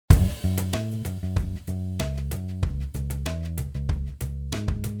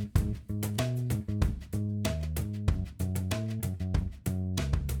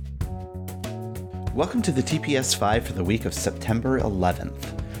Welcome to the TPS5 for the week of September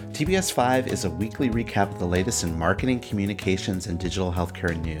 11th. TPS5 is a weekly recap of the latest in marketing, communications, and digital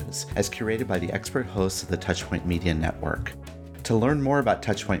healthcare news, as curated by the expert hosts of the Touchpoint Media Network. To learn more about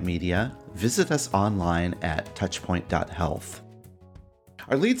Touchpoint Media, visit us online at touchpoint.health.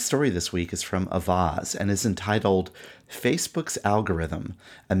 Our lead story this week is from Avaz and is entitled Facebook's Algorithm,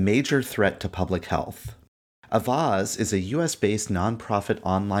 a Major Threat to Public Health. Avaz is a US-based nonprofit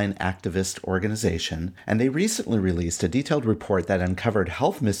online activist organization, and they recently released a detailed report that uncovered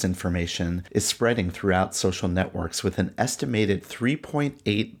health misinformation is spreading throughout social networks with an estimated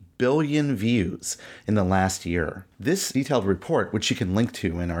 3.8 billion views in the last year. This detailed report, which you can link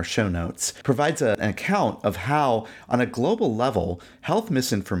to in our show notes, provides an account of how, on a global level, health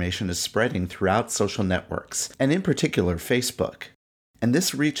misinformation is spreading throughout social networks, and in particular, Facebook. And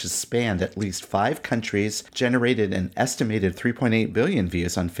this reach has spanned at least 5 countries, generated an estimated 3.8 billion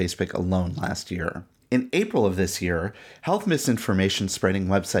views on Facebook alone last year. In April of this year, health misinformation spreading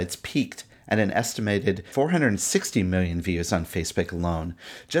websites peaked at an estimated 460 million views on Facebook alone,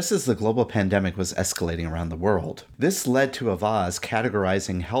 just as the global pandemic was escalating around the world. This led to Avaz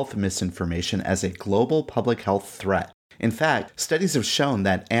categorizing health misinformation as a global public health threat. In fact, studies have shown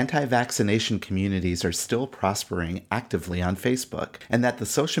that anti-vaccination communities are still prospering actively on Facebook, and that the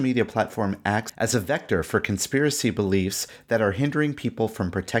social media platform acts as a vector for conspiracy beliefs that are hindering people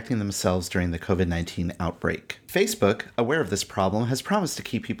from protecting themselves during the COVID-19 outbreak. Facebook, aware of this problem, has promised to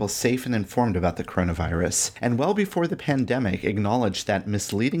keep people safe and informed about the coronavirus, and well before the pandemic acknowledged that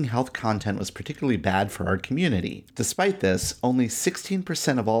misleading health content was particularly bad for our community. Despite this, only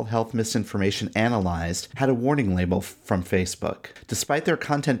 16% of all health misinformation analyzed had a warning label from Facebook. Despite their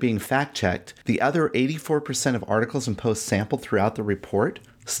content being fact-checked, the other 84% of articles and posts sampled throughout the report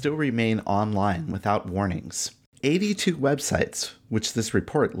still remain online without warnings. 82 websites, which this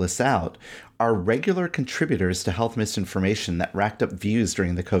report lists out, are regular contributors to health misinformation that racked up views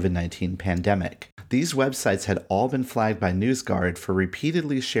during the COVID-19 pandemic. These websites had all been flagged by NewsGuard for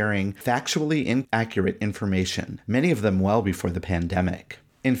repeatedly sharing factually inaccurate information, many of them well before the pandemic.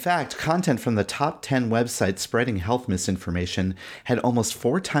 In fact, content from the top 10 websites spreading health misinformation had almost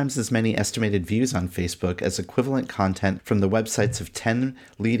 4 times as many estimated views on Facebook as equivalent content from the websites of 10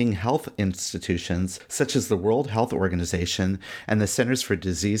 leading health institutions, such as the World Health Organization and the Centers for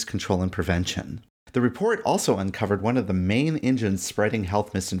Disease Control and Prevention. The report also uncovered one of the main engines spreading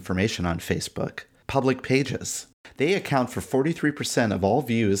health misinformation on Facebook: public pages. They account for 43% of all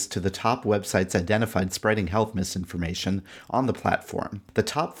views to the top websites identified spreading health misinformation on the platform. The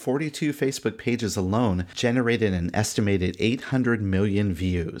top 42 Facebook pages alone generated an estimated 800 million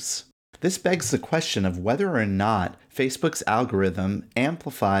views. This begs the question of whether or not Facebook's algorithm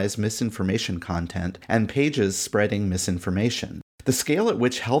amplifies misinformation content and pages spreading misinformation. The scale at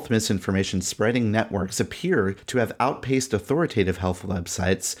which health misinformation spreading networks appear to have outpaced authoritative health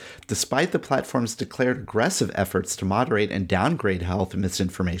websites, despite the platform's declared aggressive efforts to moderate and downgrade health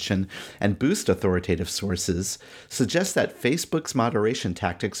misinformation and boost authoritative sources, suggests that Facebook's moderation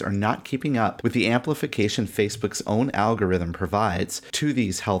tactics are not keeping up with the amplification Facebook's own algorithm provides to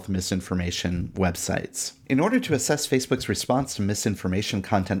these health misinformation websites. In order to assess Facebook's response to misinformation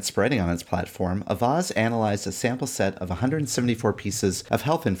content spreading on its platform, Avaz analyzed a sample set of 174 pieces of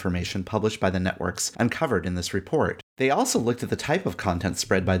health information published by the networks uncovered in this report. They also looked at the type of content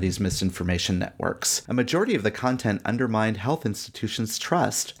spread by these misinformation networks. A majority of the content undermined health institutions'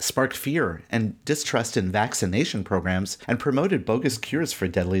 trust, sparked fear and distrust in vaccination programs, and promoted bogus cures for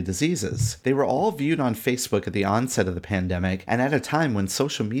deadly diseases. They were all viewed on Facebook at the onset of the pandemic and at a time when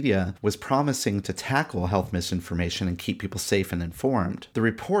social media was promising to tackle health misinformation and keep people safe and informed. The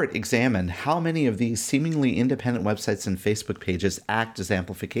report examined how many of these seemingly independent websites and Facebook pages act as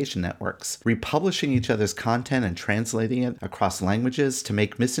amplification networks, republishing each other's content and translating it across languages to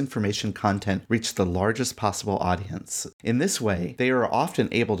make misinformation content reach the largest possible audience. In this way, they are often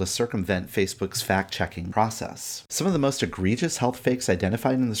able to circumvent Facebook's fact-checking process. Some of the most egregious health fakes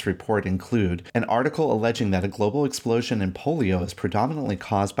identified in this report include an article alleging that a global explosion in polio is predominantly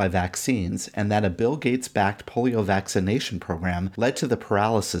caused by vaccines and that a Bill Gates-backed polio vaccination program led to the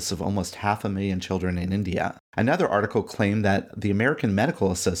paralysis of almost 500,000 children in India. Another article claimed that the American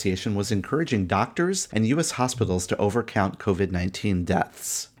Medical Association was encouraging doctors and U.S. hospitals to overcount COVID-19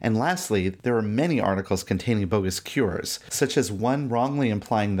 deaths. And lastly, there are many articles containing bogus cures, such as one wrongly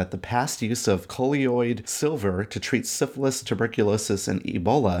implying that the past use of colloid silver to treat syphilis, tuberculosis, and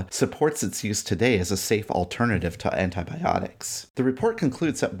Ebola supports its use today as a safe alternative to antibiotics. The report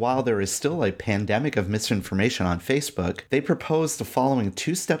concludes that while there is still a pandemic of misinformation on Facebook, they propose the following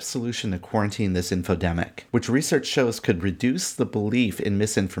two-step solution to quarantine this infodemic, which research shows could reduce the belief in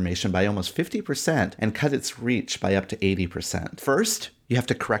misinformation by almost 50% and cut its reach by up to 80%. First, you have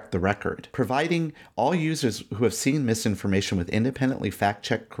to correct the record, providing all users who have seen misinformation with independently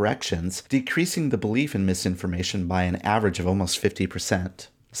fact-checked corrections, decreasing the belief in misinformation by an average of almost 50%.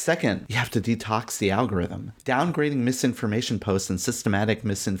 Second, you have to detox the algorithm. Downgrading misinformation posts and systematic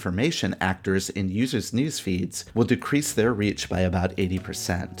misinformation actors in users' news feeds will decrease their reach by about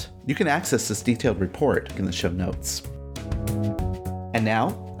 80%. You can access this detailed report in the show notes. And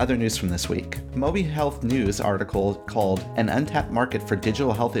now, other news from this week. Moby Health News article called "An Untapped Market for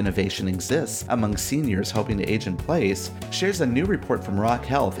Digital Health Innovation Exists Among Seniors Hoping to Age in Place" shares a new report from Rock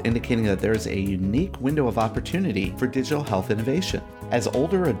Health indicating that there is a unique window of opportunity for digital health innovation. As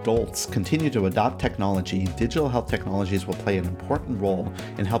older adults continue to adopt technology, digital health technologies will play an important role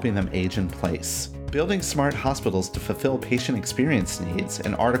in helping them age in place. Building Smart Hospitals to Fulfill Patient Experience Needs,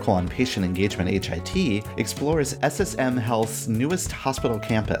 an article on patient engagement HIT, explores SSM Health's newest hospital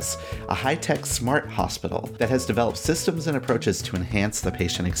campus, a high-tech smart hospital that has developed systems and approaches to enhance the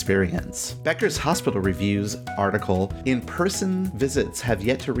patient experience. Becker's Hospital Reviews article, "In-Person Visits Have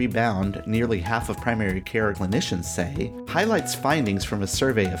Yet to Rebound, Nearly Half of Primary Care Clinicians Say," highlights findings from a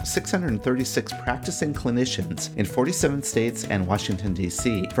survey of 636 practicing clinicians in 47 states and Washington,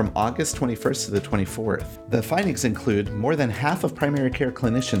 D.C. from August 21st to the 24th. The findings include more than half of primary care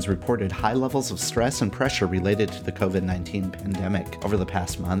clinicians reported high levels of stress and pressure related to the COVID-19 pandemic over the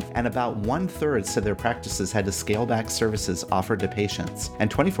past month, and about 1/3 said their practices had to scale back services offered to patients, and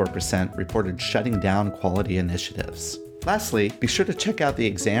 24% reported shutting down quality initiatives. Lastly, be sure to check out the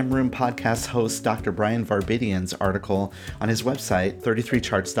Exam Room podcast host Dr. Brian Varbidian's article on his website,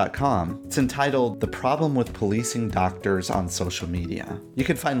 33charts.com. It's entitled "The Problem with Policing Doctors on Social Media." You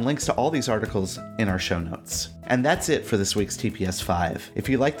can find links to all these articles in our show notes. And that's it for this week's TPS5. If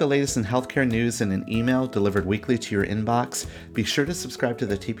you like the latest in healthcare news in an email delivered weekly to your inbox, be sure to subscribe to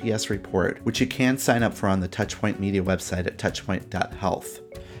the TPS report, which you can sign up for on the Touchpoint Media website at touchpoint.health.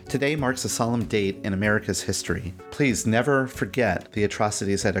 Today marks a solemn date in America's history. Please never forget the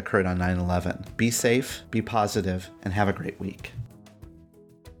atrocities that occurred on 9/11. Be safe, be positive, and have a great week.